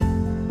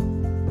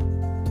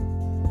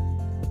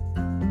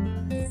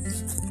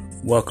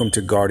Welcome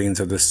to Guardians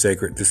of the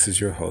Sacred. This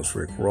is your host,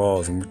 Rick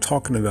Rawls, and we're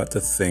talking about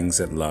the things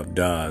that love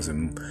does.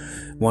 And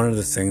one of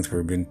the things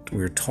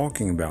we're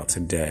talking about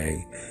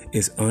today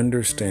is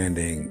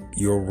understanding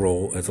your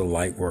role as a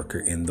light worker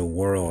in the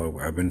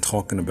world. I've been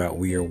talking about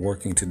we are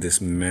working to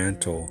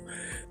dismantle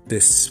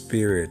this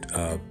spirit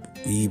of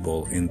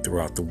evil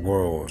throughout the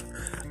world.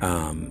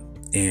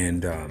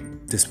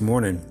 This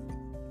morning,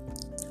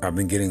 I've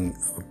been getting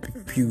a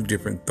few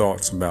different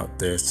thoughts about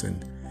this,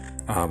 and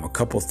a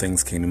couple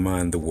things came to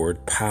mind. The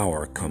word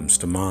power comes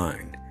to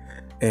mind,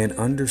 and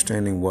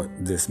understanding what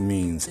this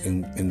means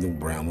in the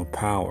realm of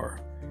power,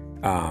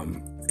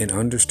 and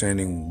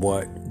understanding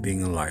what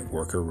being a light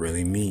worker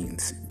really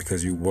means,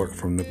 because you work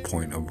from the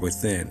point of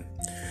within,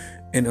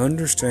 and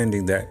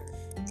understanding that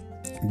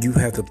you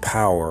have the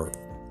power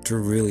to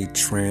really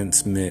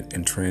transmit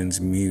and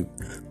transmute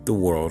the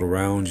world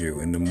around you.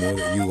 And the more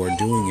that you are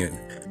doing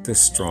it, the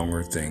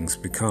stronger things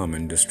become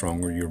and the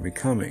stronger you're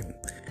becoming.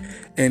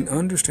 And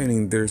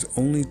understanding there's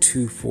only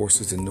two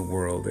forces in the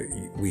world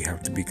that we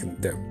have to be,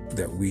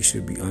 that we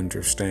should be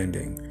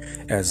understanding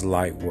as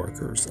light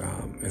workers.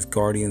 As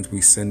guardians,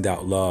 we send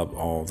out love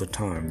all the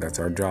time. That's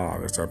our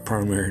job. That's our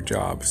primary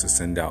job, is to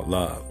send out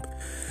love.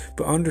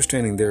 But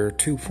understanding there are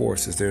two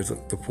forces. There's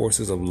the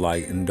forces of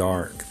light and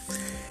dark.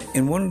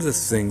 And one of the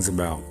things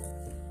about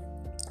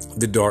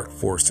the dark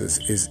forces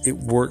is it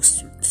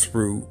works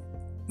through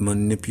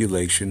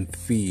manipulation,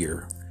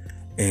 fear,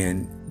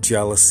 and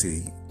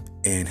jealousy,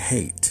 and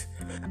hate.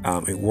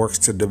 It works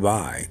to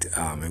divide.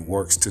 It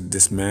works to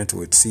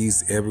dismantle. It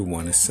sees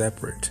everyone as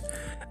separate.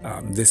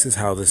 This is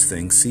how this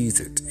thing sees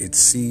it. It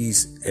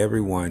sees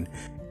everyone,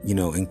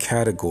 in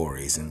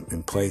categories and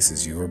in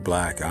places. You are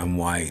black, I'm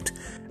white.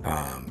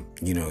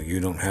 You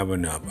don't have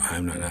enough,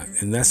 I'm not.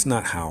 And that's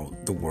not how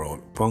the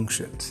world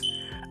functions.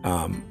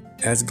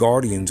 As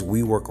guardians,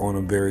 we work on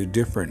a very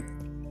different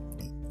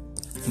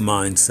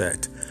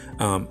mindset.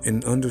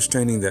 And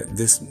understanding that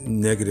this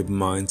negative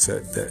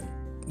mindset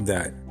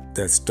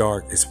that's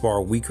dark is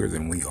far weaker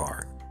than we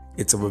are.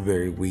 It's of a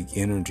very weak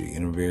energy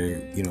and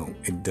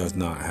it does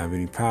not have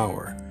any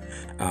power,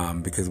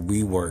 because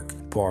we work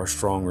far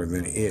stronger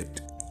than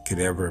it could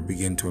ever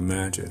begin to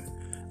imagine.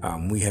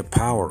 We have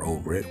power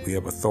over it. We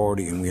have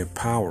authority and we have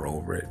power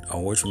over it.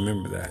 Always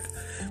remember that.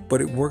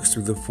 But it works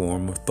through the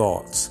form of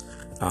thoughts.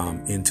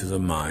 Into the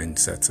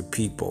mindsets of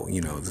people.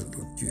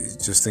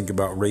 Just think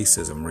about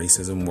racism.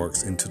 Racism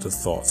works into the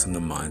thoughts and the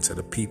mindset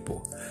of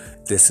people.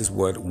 This is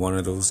what one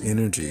of those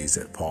energies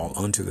that fall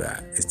onto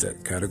that is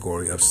that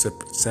category of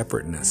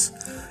separateness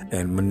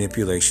and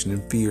manipulation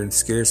and fear and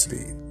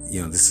scarcity.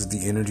 This is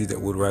the energy that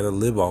would rather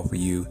live off of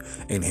you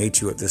and hate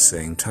you at the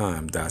same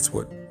time. That's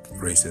what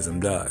racism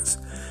does.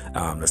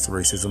 That's the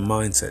racism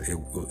mindset.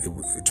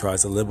 It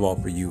tries to live off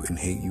of you and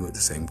hate you at the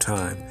same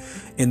time.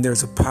 And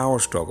there's a power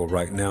struggle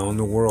right now in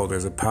the world.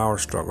 There's a power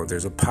struggle.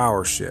 There's a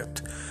power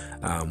shift.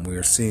 We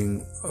are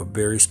seeing a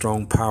very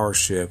strong power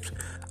shift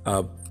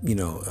of,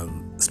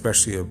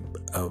 especially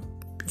of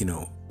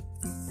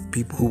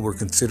people who were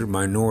considered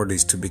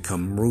minorities to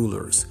become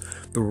rulers.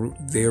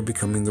 They are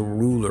becoming the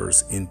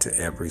rulers into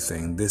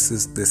everything. This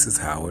is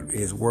how it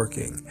is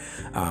working.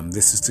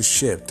 This is the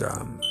shift.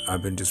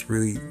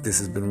 This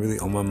has been really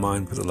on my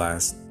mind for the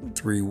last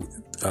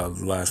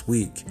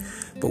week.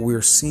 But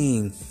we're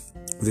seeing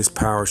this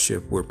power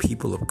shift where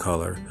people of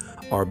color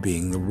are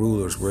being the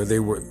rulers, where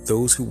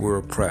those who were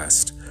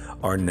oppressed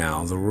are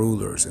now the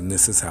rulers. And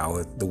this is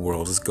how the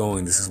world is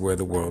going. This is where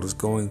the world is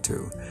going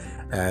to.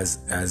 As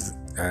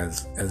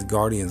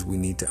guardians, we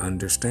need to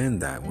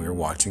understand that we're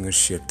watching a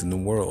shift in the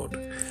world,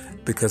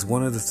 because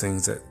one of the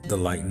things that the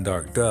light and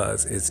dark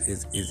does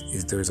is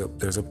there's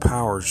a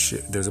power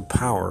shift, there's a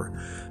power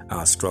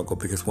struggle,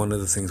 because one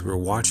of the things we're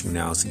watching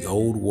now is the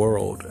old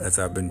world, as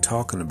I've been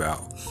talking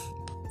about,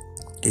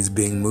 is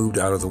being moved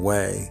out of the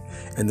way,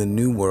 and the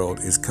new world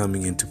is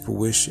coming into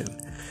fruition.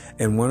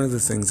 And one of the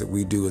things that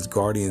we do as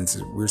guardians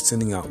is we're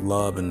sending out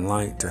love and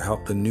light to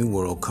help the new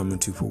world come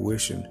into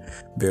fruition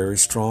very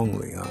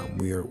strongly.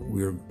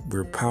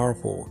 We're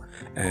powerful,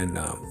 and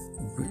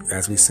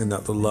as we send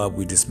out the love,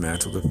 we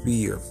dismantle the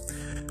fear.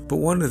 But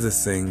one of the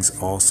things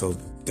also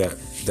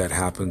that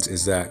happens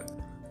is that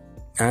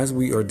as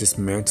we are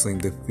dismantling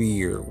the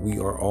fear, we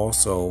are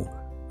also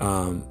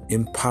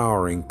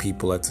empowering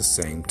people at the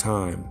same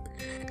time.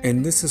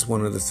 And this is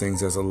one of the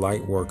things as a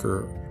light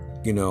worker,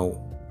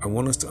 I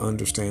want us to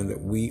understand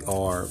that we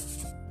are,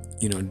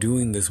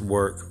 doing this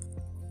work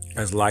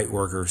as light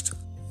workers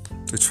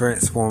to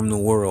transform the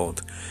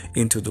world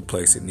into the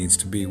place it needs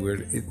to be.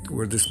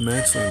 We're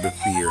dismantling the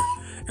fear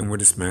and we're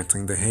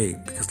dismantling the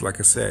hate, because, like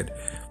I said,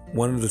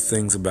 one of the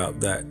things about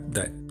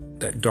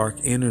that dark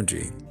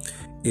energy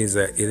is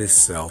that it is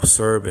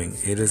self-serving.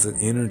 It is an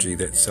energy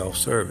that's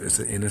self-serve. It's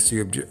an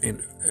energy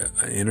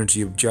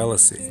of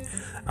jealousy.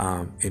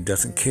 It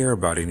doesn't care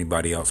about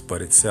anybody else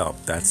but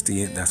itself. That's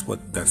what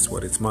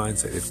its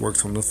mindset. It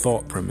works on the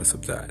thought premise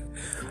of that.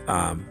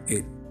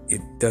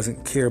 It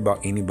doesn't care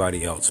about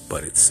anybody else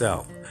but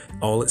itself.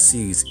 All it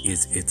sees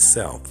is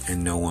itself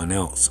and no one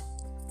else.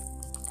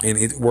 and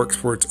it works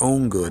for its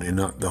own good and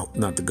not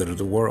the good of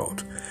the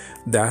world.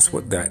 That's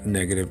what that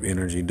negative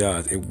energy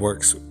does. It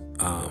works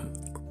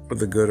for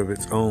the good of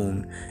its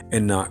own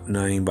and not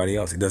anybody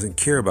else. It doesn't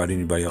care about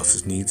anybody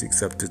else's needs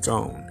except its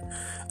own.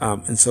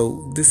 And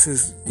so this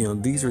is,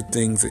 these are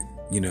things that,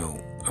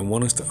 I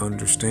want us to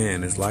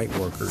understand as light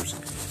workers.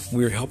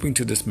 We're helping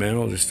to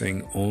dismantle this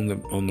thing on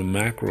the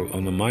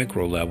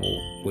micro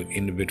level with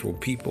individual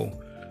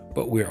people,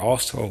 but we're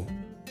also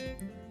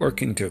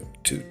working to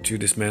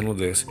dismantle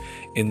this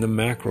in the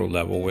macro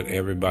level with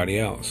everybody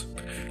else.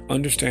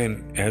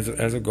 Understand, as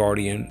a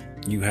guardian,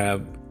 you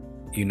have,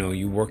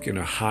 you work in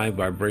a high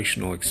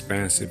vibrational,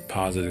 expansive,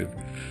 positive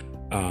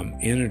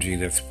energy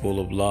that's full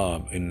of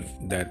love, and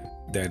that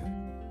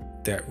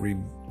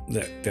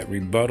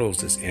rebuttals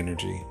this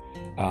energy,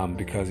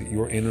 because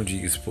your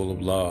energy is full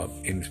of love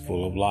and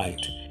full of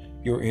light.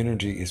 Your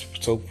energy is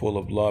so full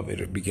of love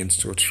it begins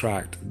to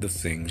attract the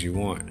things you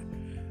want.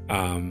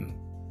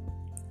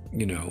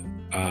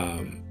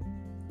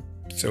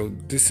 So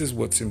this is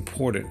what's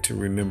important to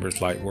remember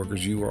as light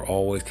workers. You are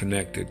always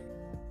connected.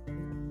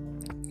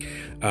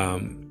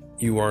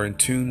 You are in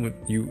tune with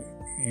you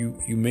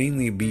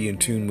mainly be in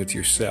tune with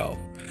yourself.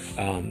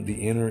 The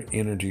inner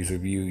energies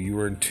of you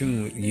are in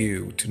tune with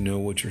you to know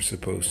what you're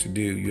supposed to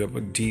do. You have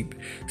a deep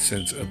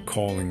sense of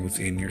calling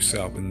within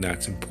yourself, and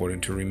that's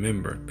important to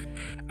remember.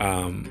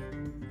 A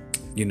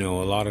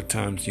lot of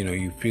times,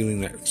 you're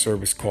feeling that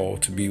service call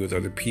to be with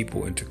other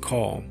people and to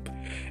call.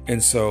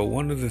 And so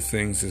one of the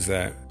things is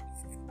that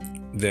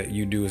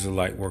you do as a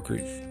light worker,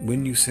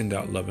 when you send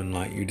out love and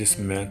light, you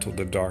dismantle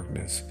the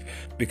darkness,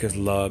 because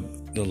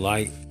the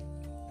light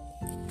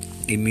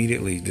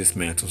immediately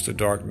dismantles the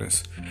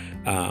darkness.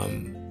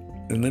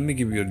 And let me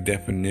give you a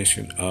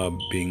definition of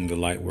being the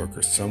light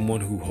worker: someone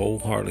who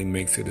wholeheartedly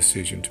makes a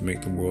decision to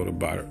make the world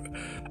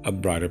a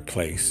brighter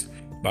place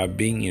by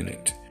being in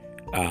it.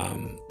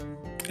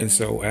 And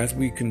so as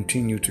we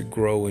continue to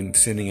grow in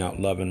sending out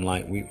love and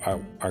light,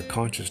 our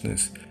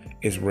consciousness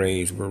is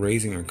raised. We're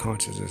raising our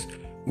consciousness.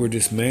 We're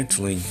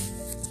dismantling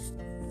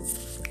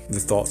the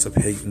thoughts of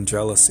hate and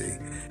jealousy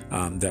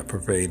that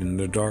pervade in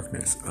the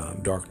darkness.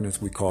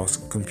 Darkness, we cause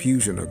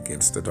confusion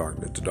against the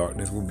darkness. The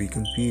darkness will be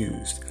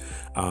confused,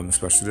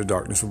 especially the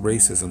darkness of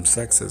racism,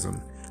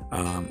 sexism,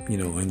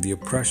 and the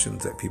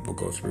oppressions that people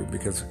go through,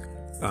 because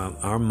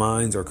our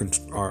minds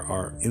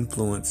are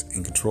influenced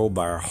and controlled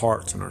by our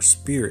hearts and our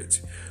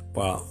spirits,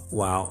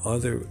 while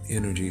other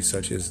energies,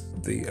 such as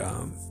the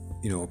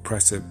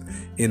oppressive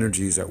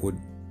energies that would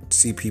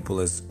see people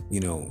as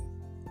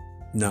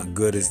not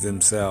good as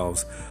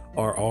themselves,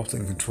 are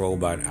often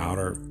controlled by an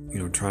outer,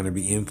 trying to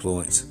be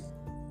influenced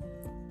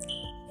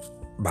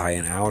by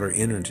an outer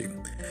energy.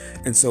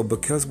 And so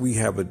because we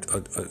have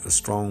a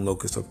strong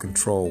locus of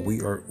control, we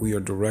are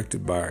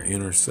directed by our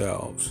inner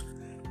selves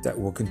that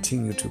will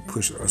continue to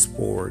push us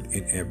forward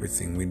in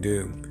everything we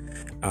do.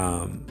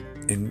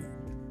 And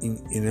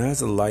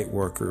as a light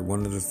worker,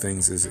 one of the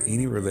things is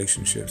any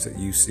relationships that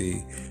you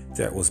see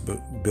that was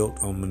built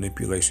on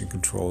manipulation,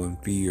 control, and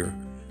fear,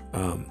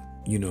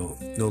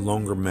 no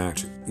longer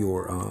match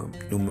no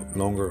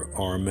longer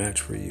are a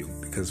match for you.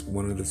 Because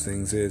one of the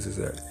things is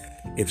that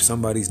if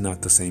somebody's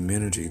not the same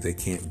energy, they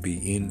can't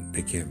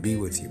be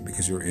with you,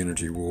 because your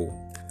energy will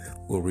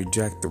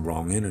reject the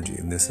wrong energy.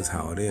 And this is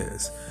how it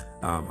is.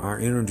 Our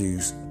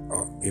energies,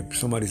 if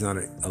somebody's not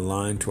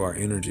aligned to our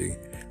energy,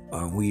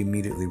 we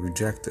immediately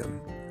reject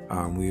them.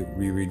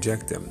 We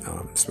reject them.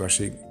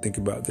 Especially, think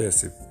about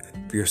this: if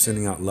you're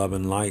sending out love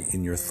and light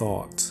in your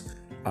thoughts,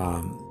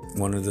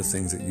 one of the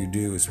things that you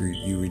do is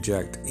you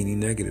reject any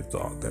negative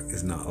thought that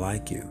is not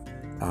like you,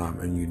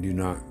 and you do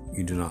not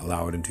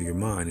allow it into your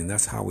mind. And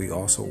that's how we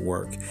also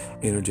work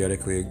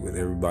energetically with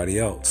everybody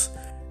else.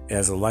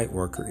 As a light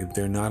worker, if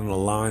they're not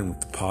aligned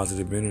with the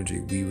positive energy,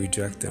 we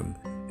reject them,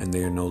 and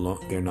they're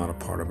not a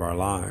part of our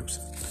lives.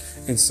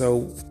 And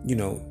so,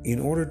 in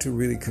order to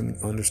really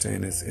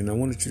understand this, and I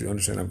wanted you to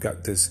understand, I've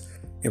got this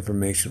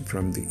information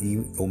from the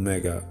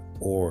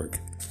eomega.org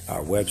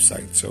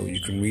website, so you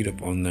can read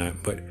up on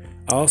that. But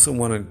I also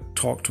want to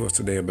talk to us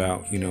today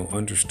about,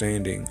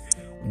 understanding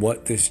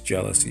what this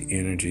jealousy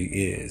energy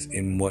is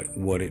and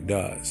what it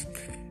does,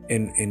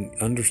 and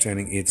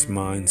understanding its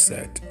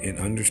mindset, and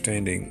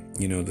understanding,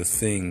 the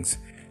things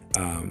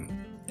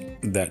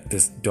that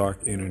this dark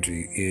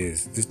energy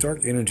is. This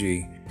dark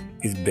energy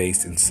is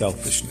based in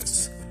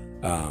selfishness.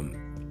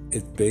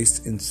 It's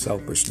based in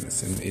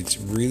selfishness, and it's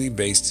really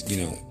based,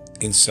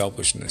 in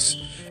selfishness.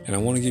 And I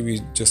want to give you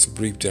just a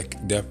brief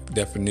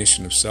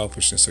definition of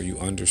selfishness, so you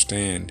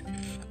understand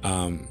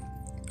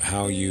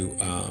how you,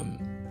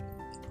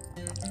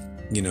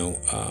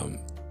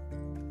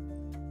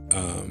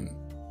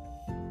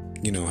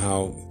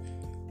 how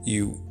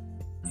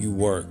you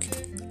work.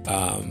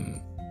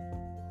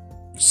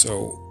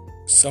 So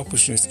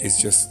selfishness is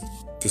just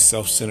the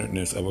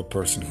self-centeredness of a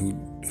person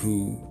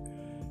who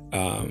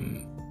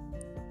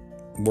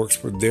works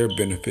for their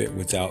benefit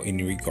without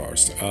any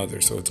regards to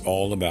others. So it's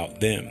all about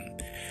them.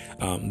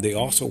 They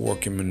also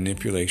work in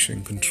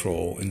manipulation,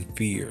 control, and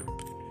fear.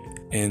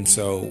 And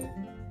so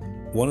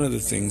one of the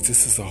things,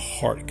 this is a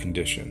heart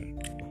condition.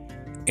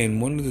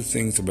 And one of the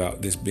things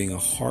about this being a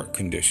heart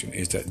condition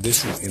is that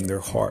this is in their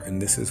heart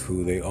and this is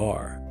who they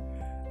are.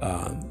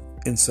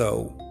 And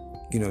so,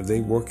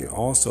 they work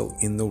also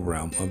in the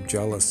realm of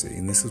jealousy.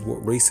 And this is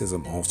what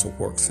racism also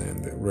works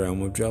in, the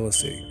realm of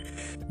jealousy,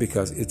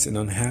 because it's an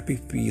unhappy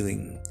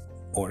feeling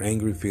or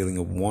angry feeling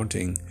of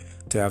wanting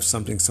to have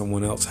something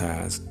someone else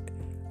has.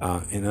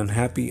 An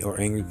unhappy or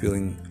angry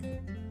feeling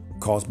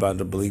caused by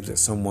the belief that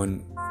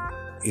someone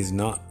is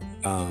not,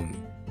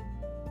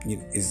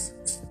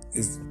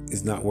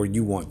 is not where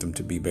you want them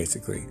to be,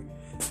 basically.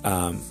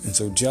 And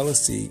so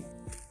jealousy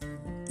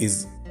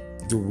is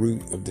the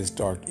root of this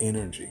dark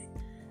energy.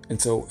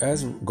 And so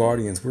as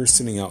guardians, we're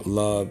sending out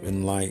love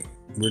and light.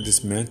 We're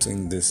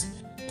dismantling this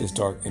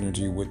dark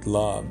energy with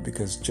love,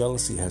 because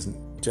jealousy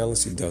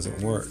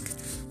doesn't work.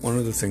 One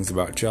of the things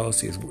about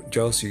jealousy is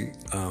jealousy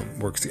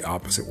works the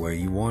opposite way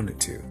you want it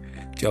to.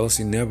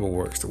 Jealousy never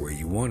works the way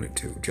you want it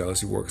to.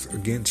 Jealousy works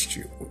against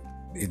you.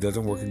 It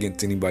doesn't work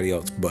against anybody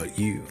else but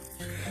you.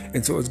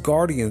 And so as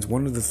guardians,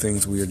 one of the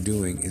things we are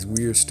doing is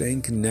we are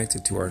staying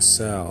connected to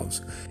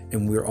ourselves,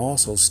 and we're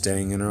also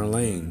staying in our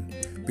lane.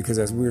 Because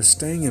as we're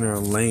staying in our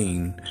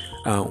lane,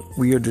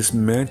 we are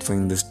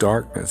dismantling this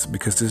darkness,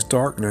 because this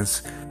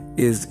darkness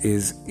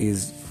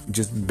is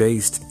just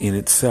based in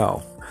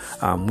itself.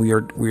 We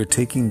are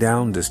taking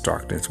down this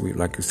darkness.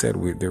 Like I said,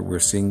 we're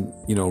seeing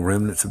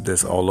remnants of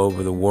this all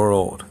over the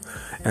world.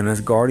 And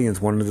as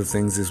guardians, one of the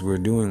things is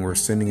we're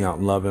sending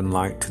out love and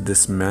light to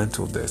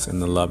dismantle this,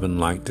 and the love and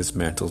light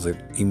dismantles it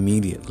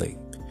immediately.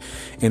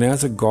 And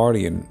as a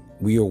guardian,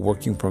 we are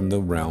working from the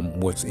realm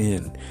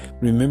within.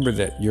 Remember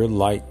that your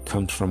light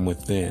comes from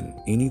within.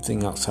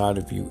 Anything outside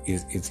of you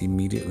is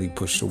immediately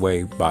pushed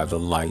away by the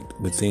light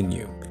within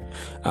you,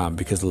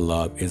 because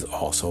love is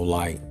also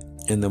light.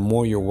 And the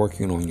more you're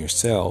working on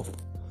yourself,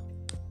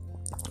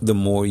 the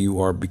more you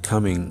are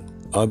becoming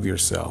of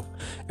yourself,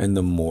 and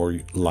the more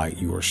light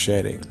you are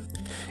shedding.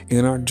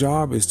 And our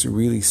job is to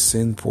really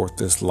send forth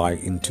this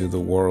light into the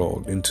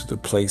world, into the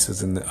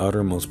places, in the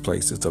uttermost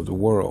places of the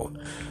world,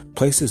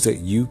 places that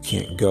you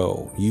can't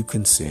go. You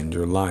can send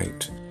your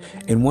light.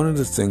 And one of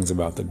the things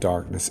about the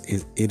darkness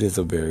is it is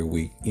a very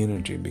weak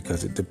energy,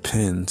 because it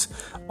depends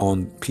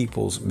on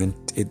people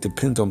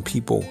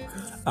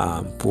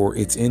for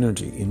its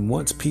energy. And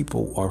once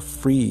people are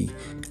free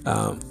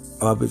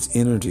of its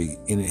energy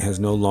and it has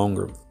no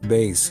longer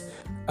base,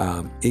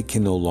 it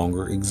can no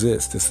longer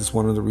exist. This is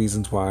one of the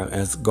reasons why,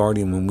 as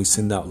guardian, when we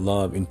send out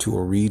love into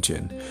a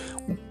region,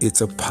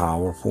 it's a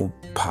powerful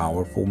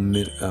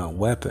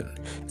weapon.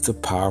 It's a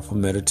powerful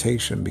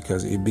meditation,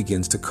 because it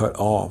begins to cut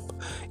off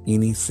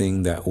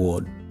anything that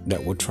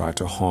would try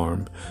to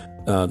harm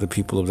the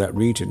people of that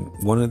region.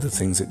 One of the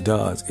things it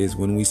does is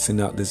when we send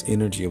out this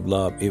energy of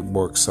love, it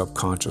works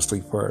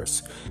subconsciously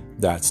first.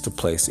 That's the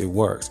place it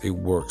works. It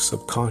works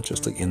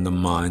subconsciously in the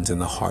minds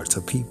and the hearts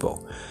of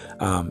people.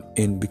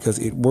 And because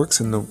it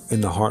works in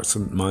the hearts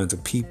and minds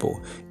of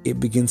people, it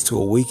begins to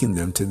awaken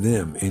them to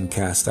them and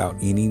cast out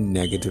any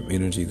negative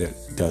energy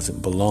that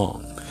doesn't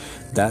belong.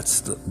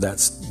 That's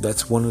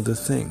one of the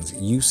things.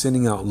 You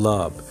sending out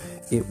love,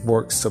 it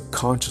works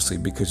subconsciously,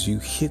 because you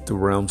hit the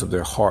realms of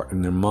their heart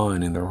and their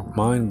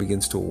mind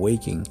begins to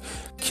awaken,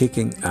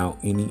 kicking out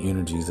any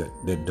energies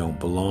that don't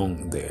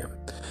belong there.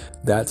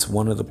 That's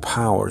one of the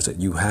powers that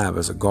you have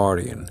as a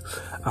guardian.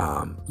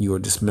 You are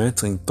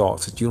dismantling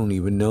thoughts that you don't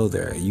even know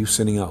there. You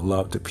sending out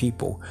love to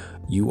people,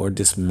 you are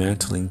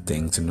dismantling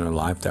things in their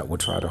life that will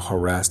try to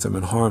harass them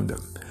and harm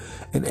them.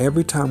 And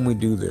every time we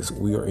do this,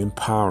 we are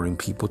empowering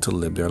people to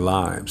live their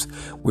lives.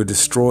 We're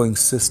destroying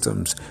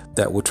systems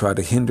that will try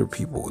to hinder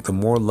people. The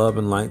more love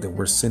and light that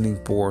we're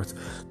sending forth,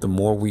 the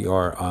more we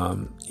are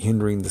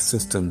hindering the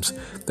systems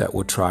that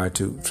will try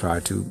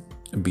to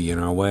be in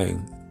our way.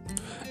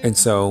 And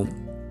so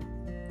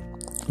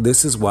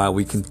this is why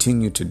we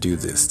continue to do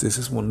this. This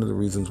is one of the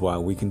reasons why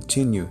we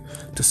continue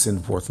to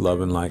send forth love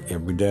and light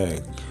every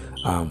day.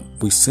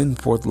 We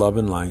send forth love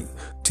and light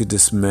to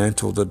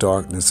dismantle the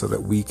darkness so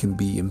that we can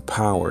be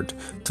empowered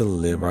to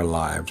live our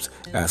lives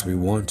as we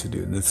want to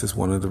do. And this is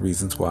one of the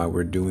reasons why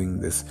we're doing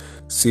this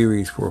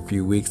series for a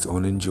few weeks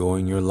on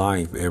enjoying your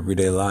life,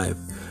 everyday life.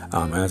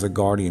 As a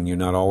guardian, you're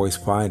not always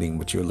fighting,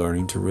 but you're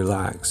learning to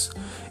relax.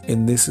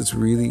 And this is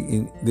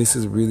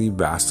really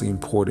vastly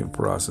important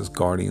for us as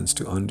guardians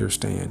to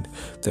understand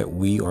that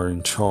we are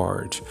in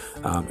charge,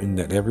 and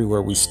that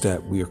everywhere we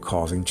step, we are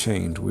causing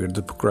change. We are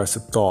the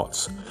progressive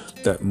thoughts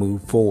that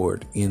move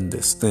forward in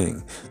this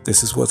thing.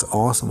 This is what's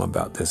awesome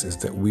about this, is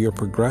that we are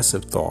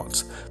progressive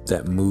thoughts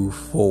that move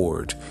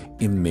forward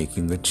in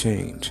making the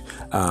change.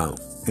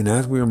 And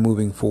as we are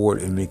moving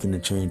forward and making the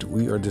change,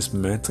 we are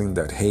dismantling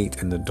that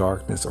hate and the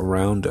darkness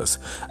around us.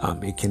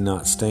 It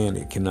cannot stand.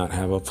 It cannot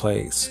have a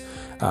place.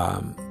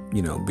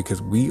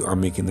 Because we are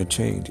making the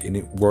change, and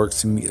it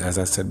works. As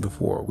I said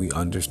before, we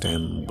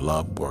understand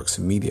love works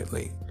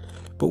immediately,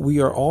 but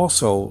we are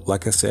also,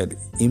 like I said,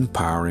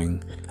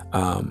 empowering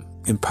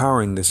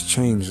empowering this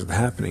change that's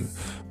happening.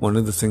 One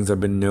of the things I've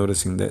been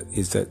noticing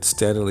that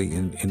steadily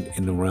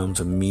in the realms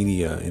of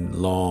media and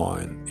law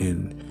and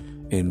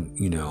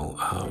in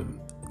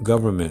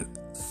government,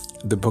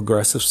 the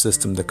progressive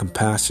system, the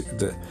compassion,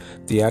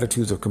 the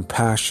attitudes of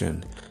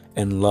compassion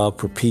and love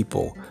for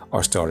people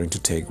are starting to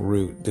take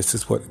root. This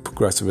is what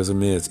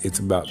progressivism is. It's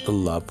about the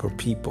love for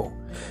people.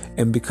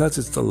 And because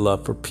it's the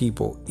love for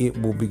people, it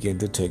will begin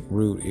to take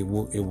root. It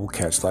will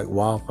catch like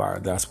wildfire.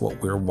 That's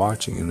what we're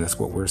watching, and that's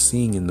what we're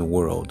seeing in the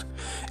world.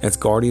 As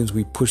guardians,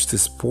 we push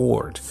this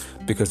forward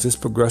because this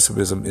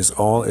progressivism is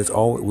all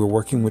we're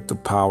working with the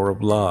power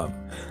of love,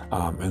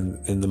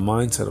 and the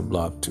mindset of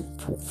love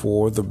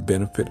for the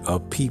benefit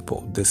of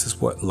people. This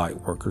is what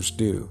light workers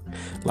do.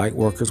 Light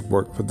workers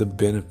work for the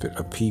benefit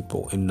of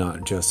people, and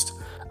not just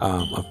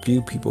a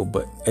few people,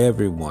 but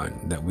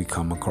everyone that we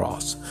come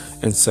across.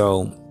 And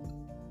so,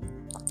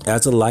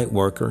 as a light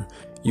worker,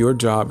 your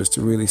job is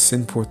to really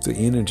send forth the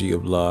energy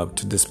of love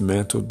to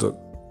dismantle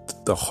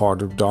the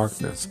heart of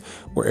darkness.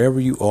 Wherever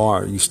you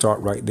are, you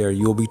start right there.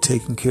 You'll be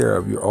taken care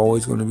of. You're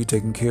always going to be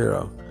taken care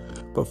of.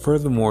 But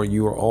furthermore,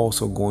 you are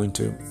also going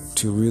to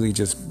really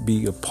just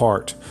be a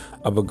part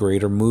of a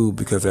greater move,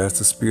 because as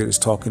the Spirit is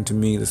talking to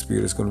me, the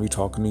Spirit is going to be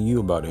talking to you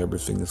about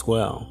everything as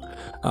well.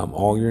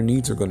 All your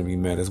needs are going to be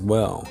met as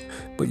well.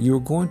 But you're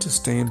going to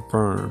stand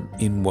firm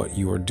in what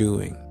you are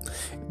doing,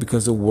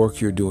 because the work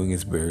you're doing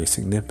is very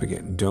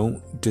significant.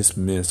 Don't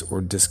dismiss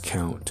or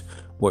discount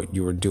what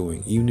you are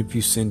doing. Even if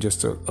you send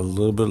just a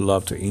little bit of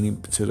love to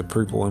the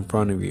people in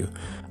front of you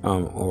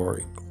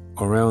or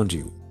around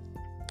you,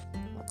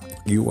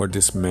 you are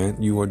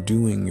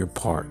doing your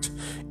part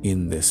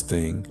in this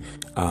thing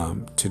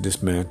to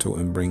dismantle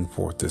and bring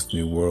forth this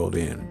new world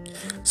in.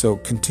 So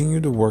continue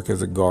to work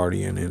as a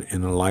guardian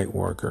and a light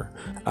worker.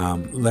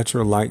 Let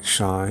your light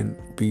shine.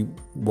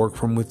 Work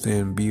from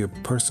within. Be a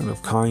person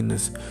of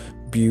kindness,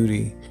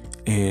 beauty,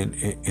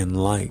 and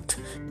light,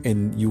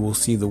 and you will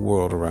see the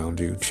world around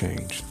you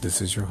change.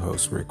 This is your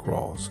host, Rick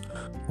Rawls,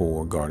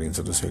 for Guardians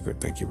of the Sacred.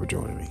 Thank you for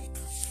joining me.